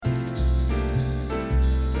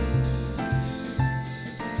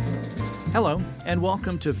Hello, and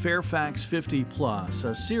welcome to Fairfax 50 Plus,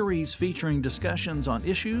 a series featuring discussions on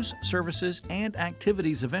issues, services, and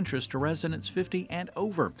activities of interest to residents 50 and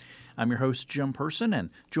over. I'm your host, Jim Person,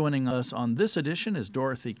 and joining us on this edition is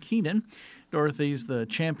Dorothy Keenan. Dorothy's the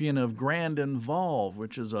champion of GrandInvolve,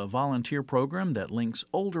 which is a volunteer program that links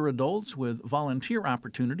older adults with volunteer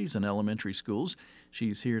opportunities in elementary schools.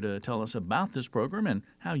 She's here to tell us about this program and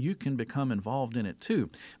how you can become involved in it, too.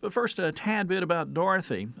 But first, a tad bit about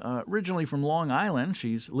Dorothy. Originally from Long Island,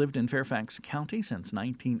 she's lived in Fairfax County since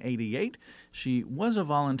 1988. She was a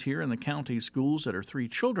volunteer in the county schools that her 3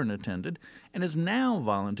 children attended and is now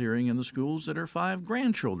volunteering in the schools that her 5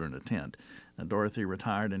 grandchildren attend. Dorothy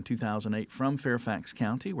retired in 2008 from Fairfax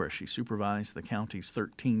County, where she supervised the county's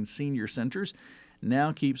 13 senior centers.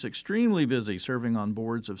 Now keeps extremely busy serving on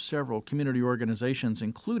boards of several community organizations,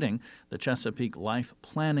 including the Chesapeake Life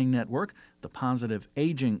Planning Network, the Positive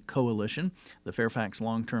Aging Coalition, the Fairfax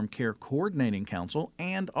Long-Term Care Coordinating Council,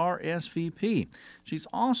 and RSVP. She's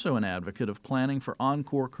also an advocate of planning for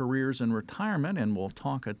encore careers in retirement, and we'll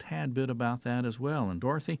talk a tad bit about that as well. And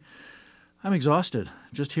Dorothy, I'm exhausted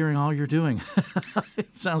just hearing all you're doing.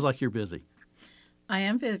 It sounds like you're busy. I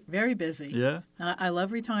am very busy. Yeah? I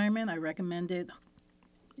love retirement. I recommend it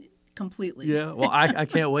completely. Yeah, well, I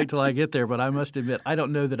can't wait till I get there, but I must admit, I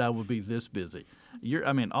don't know that I will be this busy.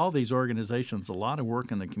 All these organizations, a lot of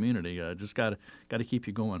work in the community. Just got to keep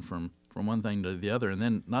you going from one thing to the other, and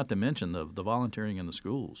then not to mention the volunteering in the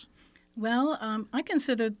schools. Well, I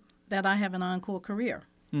consider that I have an encore career.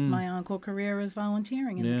 My encore career is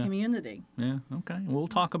volunteering in the community. Yeah, okay. We'll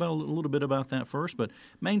talk about a little bit about that first, but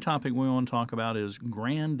main topic we want to talk about is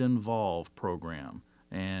GrandInvolve Program,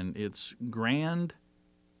 and it's GrandInvolve,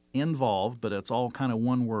 but it's all kind of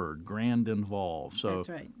one word, GrandInvolve. So that's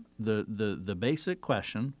right. The basic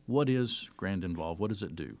question, what is GrandInvolve? What does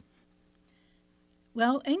it do?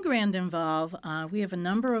 Well, in GrandInvolve, we have a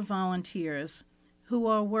number of volunteers who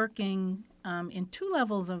are working in 2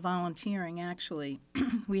 levels of volunteering, actually.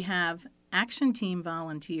 We have action team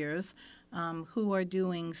volunteers who are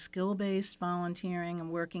doing skill-based volunteering and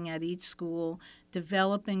working at each school,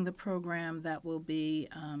 developing the program that will be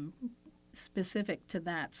specific to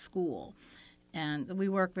that school. And we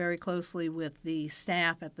work very closely with the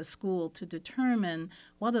staff at the school to determine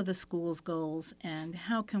what are the school's goals and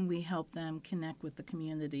how can we help them connect with the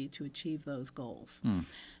community to achieve those goals.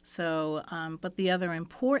 So, but the other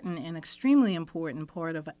important and extremely important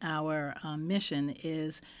part of our mission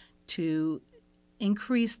is to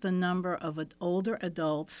increase the number of older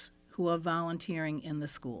adults who are volunteering in the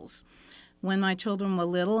schools. When my children were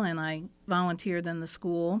little and I volunteered in the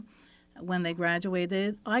school, when they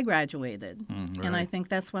graduated, I graduated. Right. And I think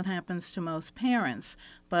that's what happens to most parents.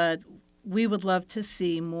 But we would love to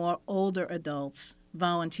see more older adults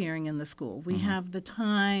volunteering in the school. We have the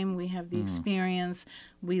time, we have the experience,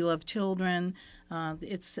 we love children.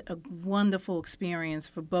 It's a wonderful experience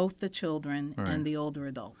for both the children and the older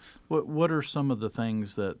adults. What are some of the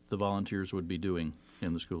things that the volunteers would be doing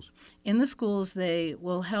in the schools? In the schools, they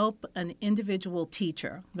will help an individual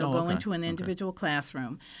teacher. They'll go into an individual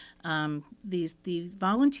classroom. These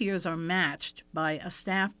volunteers are matched by a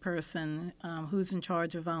staff person who's in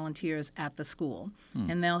charge of volunteers at the school.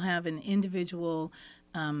 And they'll have an individual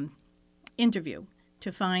interview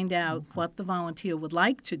to find out what the volunteer would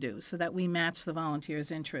like to do so that we match the volunteer's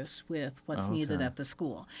interests with what's needed at the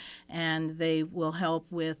school. And they will help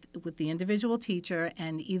with the individual teacher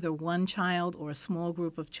and either one child or a small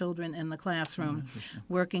group of children in the classroom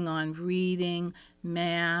working on reading,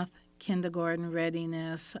 math, kindergarten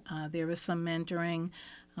readiness. There is some mentoring.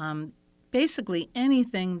 Basically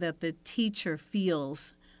anything that the teacher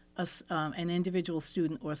feels an individual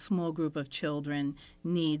student or a small group of children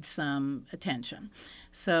needs some attention.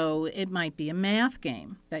 So it might be a math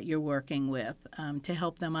game that you're working with to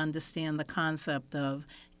help them understand the concept of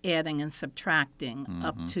adding and subtracting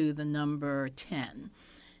up to the number 10.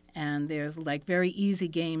 And there's like very easy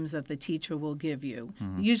games that the teacher will give you,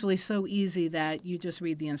 usually so easy that you just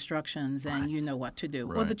read the instructions and you know what to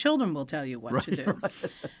do. Or the children will tell you what to do.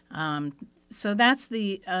 So that's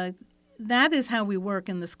that is how we work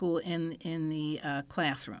in the school in the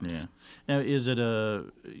classrooms. Yeah. Now, is it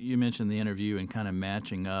you mentioned the interview and kind of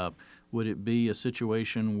matching up. Would it be a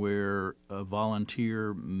situation where a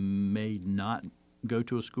volunteer may not go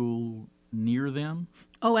to a school near them?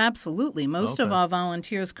 Oh, absolutely. Most of our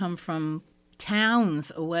volunteers come from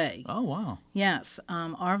towns away. Oh, wow. Yes.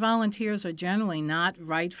 Our volunteers are generally not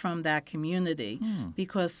right from that community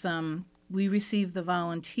because we receive the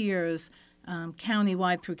volunteers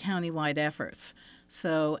countywide through countywide efforts.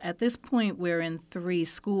 So at this point, we're in 3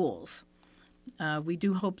 schools. We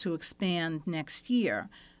do hope to expand next year.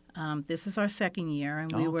 This is our second year,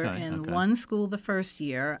 and we were in one school the first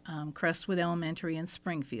year, Crestwood Elementary in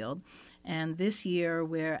Springfield. And this year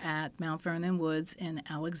we're at Mount Vernon Woods in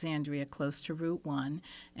Alexandria, close to Route 1.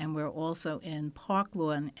 And we're also in Park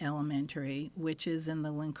Lawn Elementary, which is in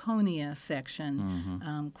the Lincolnia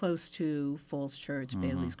section, close to Falls Church,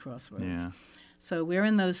 Bailey's Crossroads. Yeah. So we're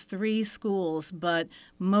in those three schools, but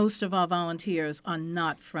most of our volunteers are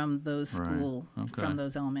not from those from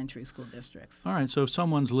those elementary school districts. All right. So if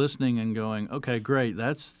someone's listening and going, "Okay, great.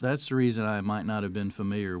 That's the reason I might not have been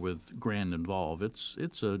familiar with GrandInvolve."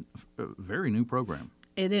 It's a very new program.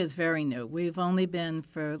 It is very new. We've only been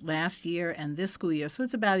for last year and this school year, so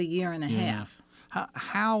it's about a year and a half.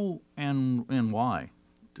 How and why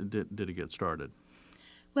did it get started?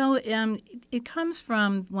 Well, it comes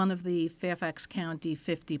from one of the Fairfax County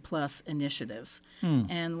 50-plus initiatives.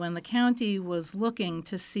 And when the county was looking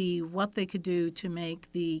to see what they could do to make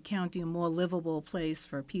the county a more livable place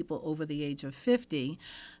for people over the age of 50,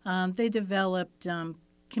 they developed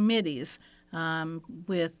committees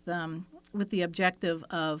with the objective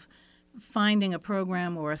of finding a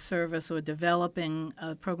program or a service or developing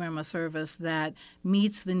a program or service that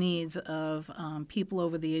meets the needs of people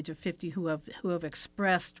over the age of 50 who have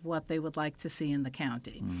expressed what they would like to see in the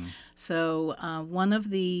county. So one of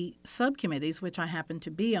the subcommittees, which I happen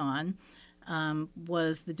to be on,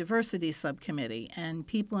 was the diversity subcommittee, and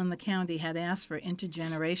people in the county had asked for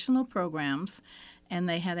intergenerational programs, and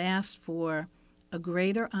they had asked for a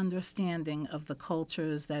greater understanding of the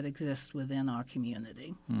cultures that exist within our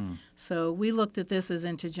community. So we looked at this as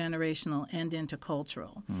intergenerational and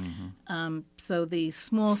intercultural. So the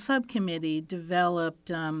small subcommittee developed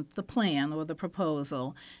the plan or the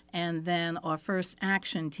proposal, and then our first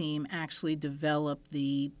action team actually developed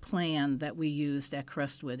the plan that we used at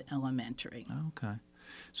Crestwood Elementary. Okay.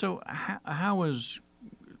 So how is,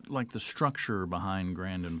 like, the structure behind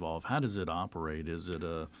GrandInvolve? How does it operate? Is it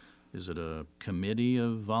a committee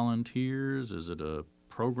of volunteers? Is it a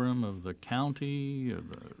program of the county?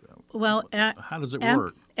 Well, how does it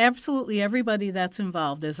work? Absolutely everybody that's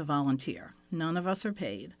involved is a volunteer. None of us are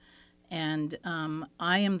paid. And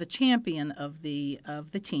I am the champion of the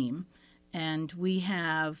team. And we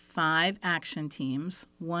have 5 action teams,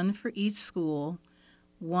 one for each school,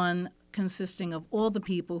 one consisting of all the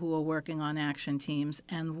people who are working on action teams,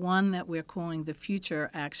 and one that we're calling the Future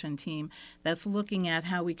Action Team that's looking at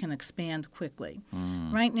how we can expand quickly.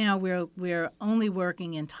 Right now we're only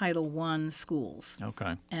working in Title I schools.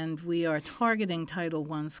 Okay. And we are targeting Title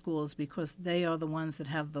I schools because they are the ones that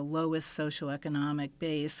have the lowest socioeconomic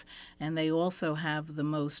base, and they also have the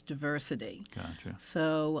most diversity. Gotcha.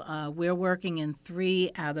 So we're working in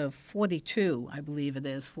 3 out of 42, I believe it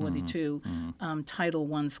is, 42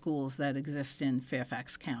 Title I schools that exist in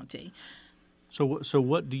Fairfax County. So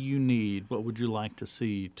what do you need? What would you like to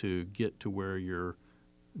see to get to where your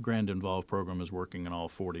GrandInvolve program is working in all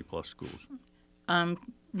 40-plus schools?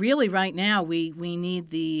 Really, right now, we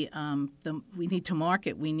need we need to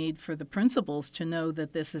market. We need for the principals to know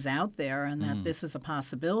that this is out there and that this is a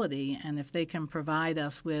possibility. And if they can provide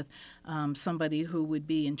us with somebody who would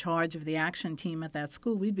be in charge of the action team at that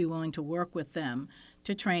school, we'd be willing to work with them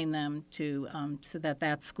to train them to so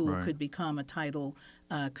that school could become a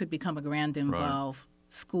GrandInvolve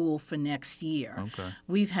school for next year. Okay.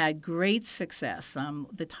 We've had great success.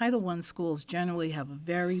 The Title I schools generally have a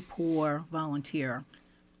very poor volunteer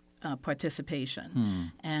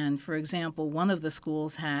participation. And, for example, one of the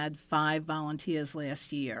schools had 5 volunteers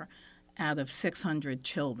last year out of 600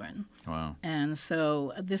 children. Wow. And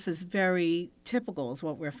so this is very typical. Is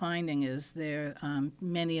what we're finding is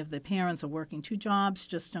many of the parents are working 2 jobs,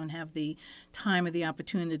 just don't have the time or the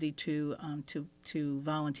opportunity to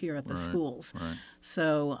volunteer at the schools. Right.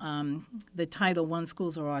 So the Title I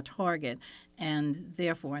schools are our target, and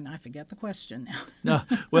therefore, and I forget the question now. No,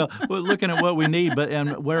 well, looking at what we need,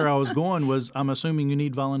 and where I was going was, I'm assuming you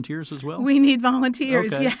need volunteers as well? We need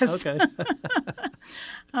volunteers, okay. yes. Okay.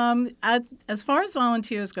 As far as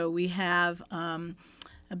volunteers go, we have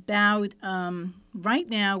about, right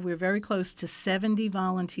now, we're very close to 70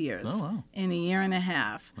 volunteers in a year and a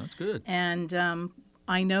half. That's good. And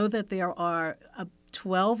I know that there are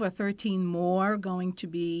 12 or 13 more going to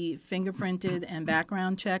be fingerprinted and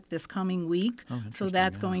background checked this coming week. So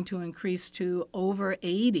that's going to increase to over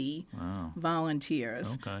 80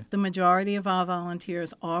 volunteers. Okay. The majority of our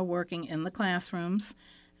volunteers are working in the classrooms.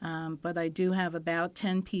 But I do have about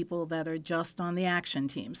 10 people that are just on the action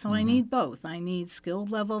team. So I need both. I need skilled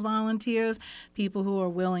level volunteers, people who are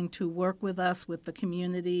willing to work with us, with the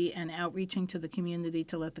community, and outreaching to the community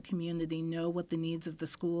to let the community know what the needs of the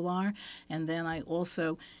school are. And then I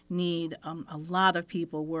also need a lot of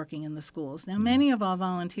people working in the schools. Now, many of our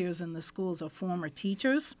volunteers in the schools are former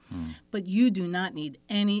teachers, but you do not need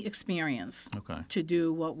any experience to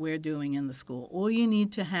do what we're doing in the school. All you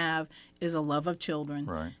need to have is a love of children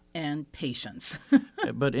and patience.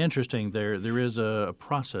 But interesting, there is a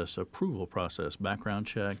process, approval process, background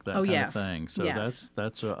check, that kind of thing. So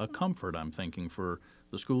that's a comfort, I'm thinking, for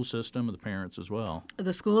the school system and the parents as well.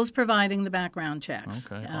 The school is providing the background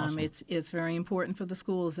checks. Okay, awesome. It's very important for the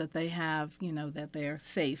schools that they have, that they're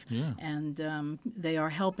safe. Yeah. And they are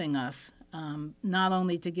helping us not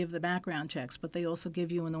only to give the background checks, but they also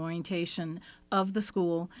give you an orientation of the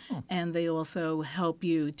school, and they also help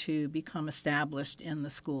you to become established in the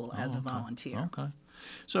school as a volunteer. Okay.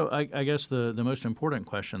 So I guess the most important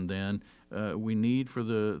question then, we need for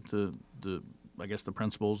the I guess the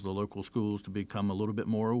principals, the local schools, to become a little bit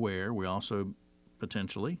more aware. We also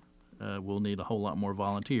potentially will need a whole lot more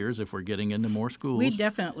volunteers if we're getting into more schools. We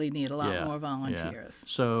definitely need a lot more volunteers. Yeah.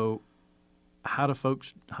 So how do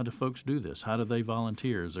folks do this? How do they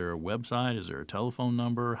volunteer? Is there a website? Is there a telephone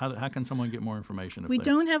number? How can someone get more information? We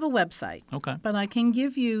don't have a website. Okay. But I can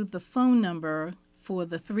give you the phone number for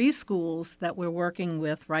the 3 schools that we're working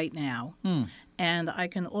with right now. And I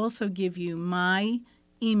can also give you my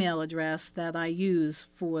email address that I use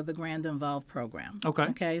for the GrandInvolve program. Okay.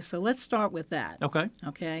 Okay, so let's start with that. Okay.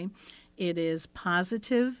 Okay. It is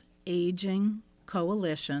Positive Aging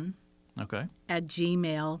Coalition at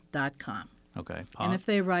gmail.com. Okay. And if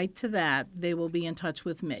they write to that, they will be in touch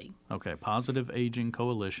with me. Okay. Positive Aging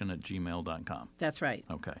Coalition at gmail.com. That's right.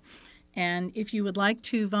 Okay. And if you would like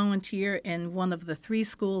to volunteer in one of the 3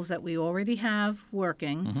 schools that we already have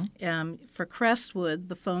working, for Crestwood,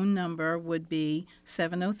 the phone number would be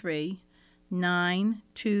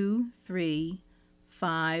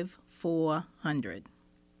 703-923-5400.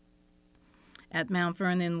 At Mount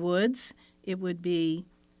Vernon Woods, it would be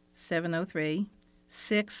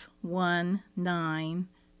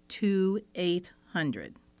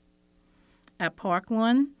 703-619-2800. At Park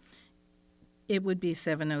Lawn, it would be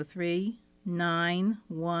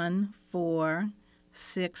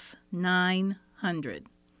 703-914-6900.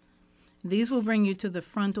 These will bring you to the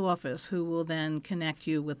front office, who will then connect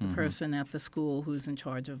you with the person at the school who's in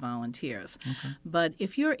charge of volunteers. Okay. But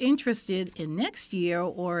if you're interested in next year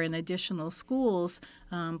or in additional schools,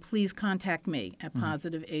 please contact me at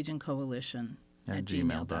Positive Aging Coalition at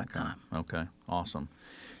gmail.com. Okay, awesome.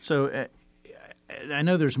 So I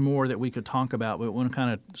know there's more that we could talk about, but we want to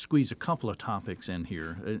kind of squeeze a couple of topics in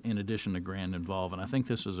here in addition to GrandInvolve. And I think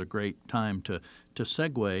this is a great time to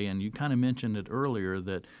segue. And you kind of mentioned it earlier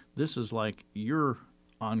that this is like your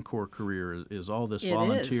encore career is all this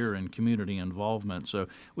volunteer and community involvement. So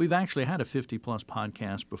we've actually had a 50-plus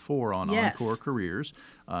podcast before on encore careers.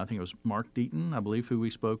 I think it was Mark Deaton, I believe, who we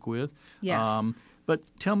spoke with. Yes. But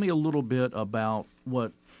tell me a little bit about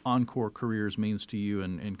what Encore Careers means to you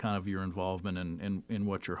and kind of your involvement and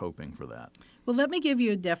what you're hoping for that. Well, let me give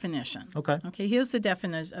you a definition. Okay. Okay, here's the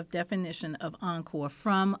definition of Encore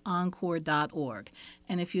from encore.org.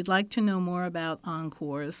 And if you'd like to know more about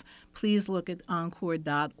Encores, please look at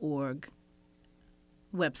encore.org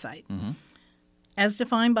website. As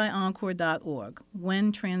defined by encore.org,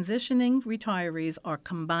 when transitioning retirees are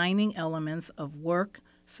combining elements of work,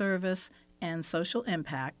 service, and social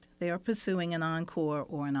impact, they are pursuing an encore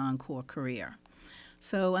or an encore career.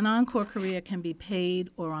 So an encore career can be paid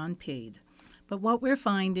or unpaid. But what we're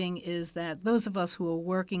finding is that those of us who are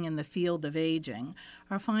working in the field of aging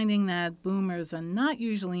are finding that boomers are not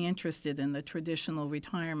usually interested in the traditional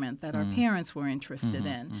retirement that our parents were interested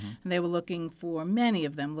in. And they were looking for, many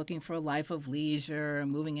of them, looking for a life of leisure,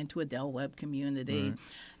 moving into a Del Webb community.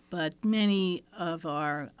 But many of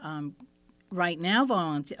our right now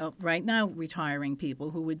retiring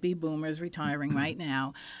people who would be boomers retiring right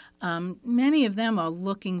now, many of them are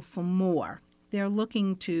looking for more. They're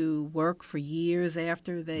looking to work for years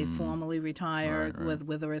after they formally retire,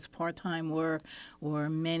 whether it's part-time work or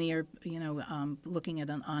many are, looking at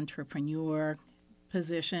an entrepreneur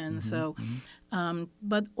position.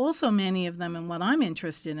 But also many of them, and what I'm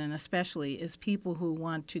interested in especially, is people who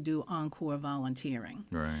want to do encore volunteering.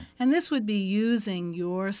 Right. And this would be using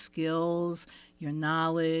your skills, your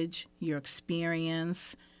knowledge, your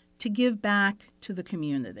experience to give back to the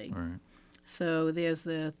community. Right. So there's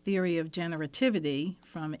the theory of generativity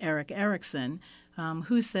from Erik Erikson,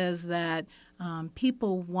 who says that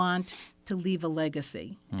people want to leave a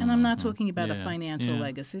legacy. And I'm not talking about a financial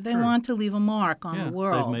legacy. They want to leave a mark on the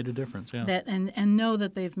world. They've made a difference, and know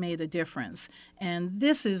that they've made a difference. And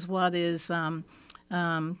this is what is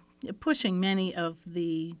pushing many of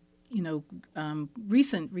the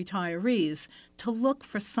recent retirees to look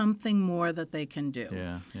for something more that they can do.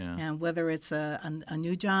 And whether it's a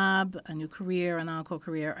new job, a new career, an encore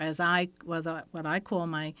career, what I call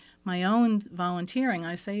my own volunteering,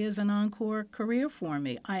 I say is an encore career for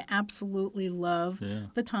me. I absolutely love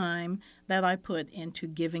the time that I put into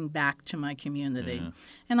giving back to my community.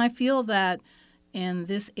 And I feel that in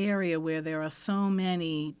this area where there are so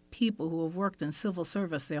many people who have worked in civil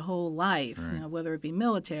service their whole life, whether it be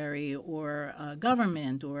military or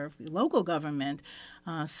government or local government,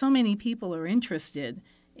 so many people are interested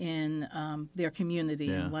in their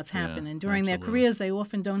community and what's happened. And during their careers, they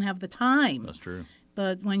often don't have the time. That's true.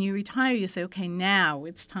 But when you retire, you say, okay, now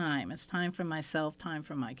it's time. It's time for myself, time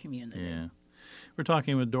for my community. Yeah. We're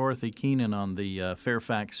talking with Dorothy Keenan on the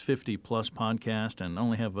Fairfax 50 Plus podcast, and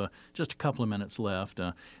only have just a couple of minutes left.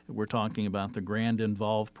 We're talking about the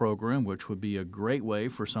GrandInvolve Program, which would be a great way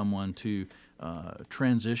for someone to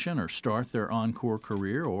transition or start their encore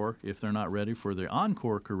career, or if they're not ready for their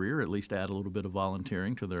encore career, at least add a little bit of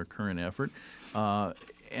volunteering to their current effort.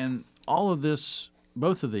 And all of this,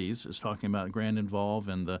 both of these, is talking about GrandInvolve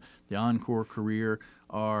and the encore career,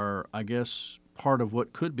 are, I guess, part of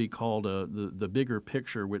what could be called the bigger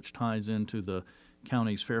picture, which ties into the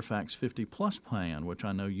county's Fairfax 50 Plus plan, which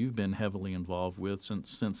I know you've been heavily involved with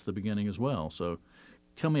since the beginning as well. So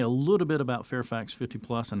tell me a little bit about Fairfax 50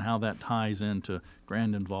 Plus and how that ties into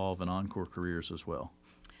GrandInvolve and encore careers as well.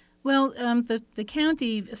 Well, the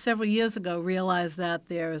county several years ago realized that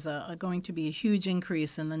there is going to be a huge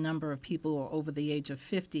increase in the number of people who are over the age of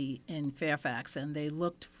 50 in Fairfax, and they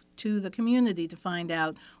looked to the community to find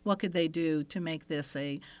out what could they do to make this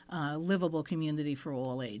a livable community for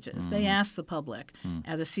all ages. They asked the public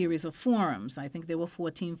at a series of forums. I think there were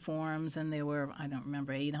 14 forums, and there were, I don't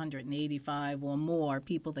remember, 885 or more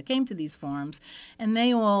people that came to these forums, and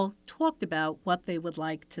they all talked about what they would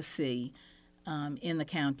like to see in the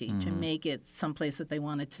county to make it someplace that they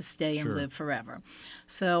wanted to stay and live forever.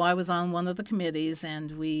 So I was on one of the committees,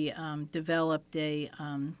 and we developed a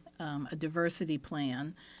diversity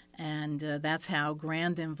plan. And that's how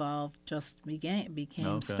GrandInvolve just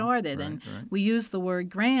became started. And we use the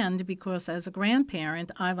word grand because as a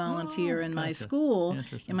grandparent, I volunteer in my school,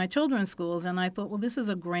 in my children's schools, and I thought, well, this is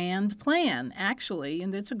a grand plan, actually.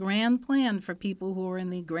 And it's a grand plan for people who are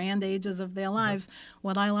in the grand ages of their lives,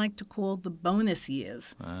 what I like to call the bonus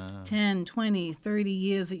years, 10, 20, 30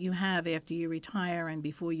 years that you have after you retire and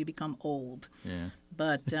before you become old.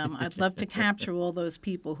 But I'd love to capture all those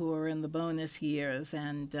people who are in the bonus years.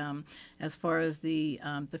 And as far as the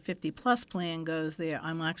 50 Plus plan goes, there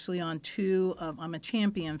I'm actually on I'm a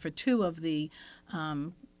champion for two of the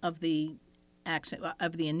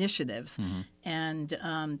initiatives, and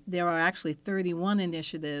there are actually 31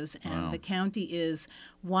 initiatives, and the county is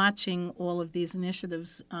watching all of these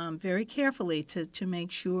initiatives very carefully to make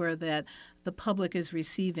sure that the public is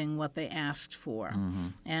receiving what they asked for.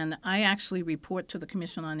 And I actually report to the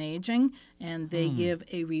Commission on Aging, and they give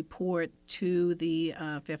a report to the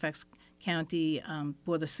Fairfax County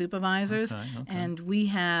Board of Supervisors, and we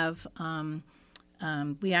have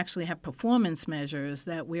we actually have performance measures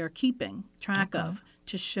that we are keeping track of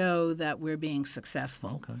to show that we're being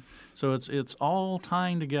successful. So it's all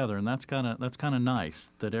tying together, and that's kind of nice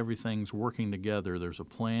that everything's working together. There's a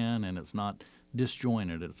plan, and it's not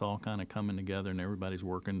disjointed. It's all kind of coming together, and everybody's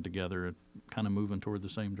working together, kind of moving toward the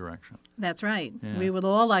same direction. That's right. We would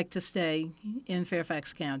all like to stay in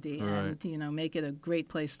Fairfax County and make it a great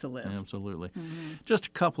place to live. Absolutely. Just a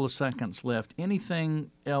couple of seconds left. Anything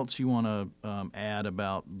else you want to add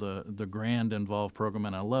about the GrandInvolve program?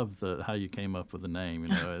 And I love how you came up with the name,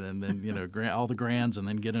 and then all the grands and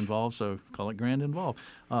then get involved. So call it GrandInvolve.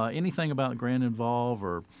 Anything about GrandInvolve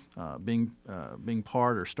or being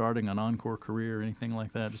part or starting an encore career or anything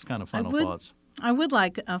like that? Just kind of final thoughts. I would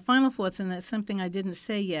like final thoughts, and that's something I didn't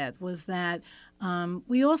say yet, was that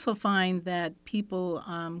we also find that people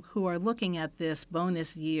who are looking at this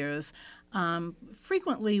bonus years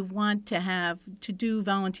frequently want to do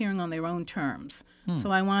volunteering on their own terms.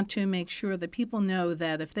 So I want to make sure that people know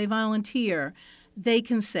that if they volunteer, they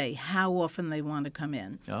can say how often they want to come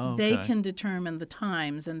in. They can determine the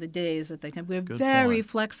times and the days that they can. We're very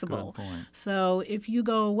flexible. So if you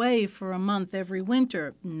go away for a month every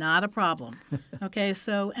winter, not a problem.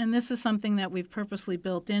 And this is something that we've purposely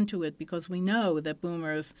built into it because we know that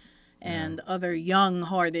boomers and other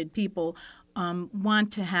young-hearted people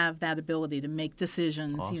want to have that ability to make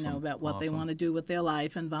decisions, Awesome. about what they Awesome. want to do with their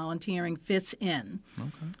life, and volunteering fits in.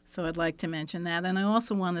 Okay. So I'd like to mention that. And I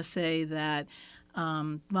also want to say that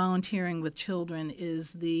volunteering with children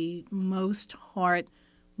is the most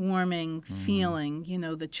heartwarming feeling.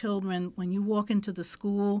 The children, when you walk into the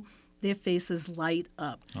school, their faces light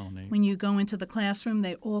up. Oh, neat. When you go into the classroom,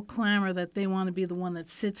 they all clamor that they want to be the one that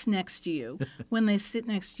sits next to you. When they sit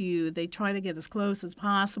next to you, they try to get as close as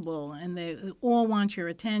possible, and they all want your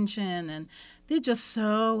attention, and they're just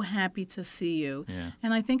so happy to see you. Yeah.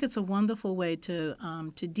 And I think it's a wonderful way to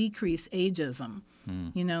decrease ageism,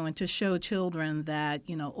 and to show children that,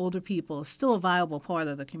 older people are still a viable part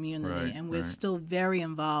of the community, Right, and we're right. still very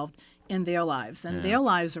involved in their lives, and Yeah. their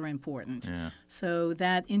lives are important. Yeah. So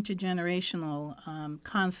that intergenerational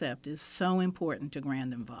concept is so important to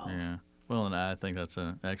GrandInvolve. Yeah. Well, and I think that's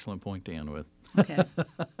an excellent point to end with. Okay.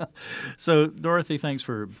 So, Dorothy, thanks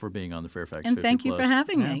for being on the Fairfax 50 And thank you for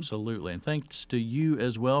having me. Absolutely. And thanks to you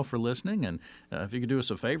as well for listening. And if you could do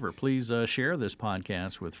us a favor, please share this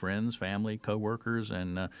podcast with friends, family, coworkers,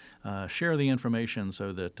 and share the information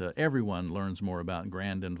so that everyone learns more about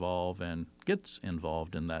GrandInvolve and gets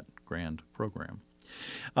involved in that grand program.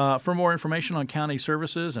 For more information on county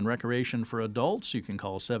services and recreation for adults, you can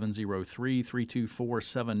call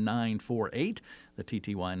 703-324-7948. The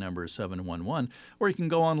TTY number is 711. Or you can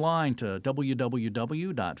go online to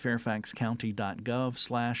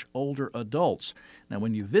www.fairfaxcounty.gov/olderadults. Now,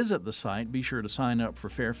 when you visit the site, be sure to sign up for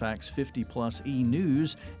Fairfax 50 Plus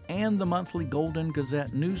e-News and the monthly Golden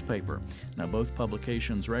Gazette newspaper. Now, both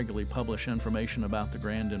publications regularly publish information about the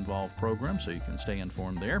GrandInvolve program, so you can stay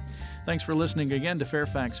informed there. Thanks for listening again to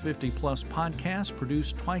Fairfax 50 Plus podcast,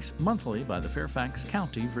 produced twice monthly by the Fairfax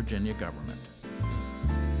County, Virginia government.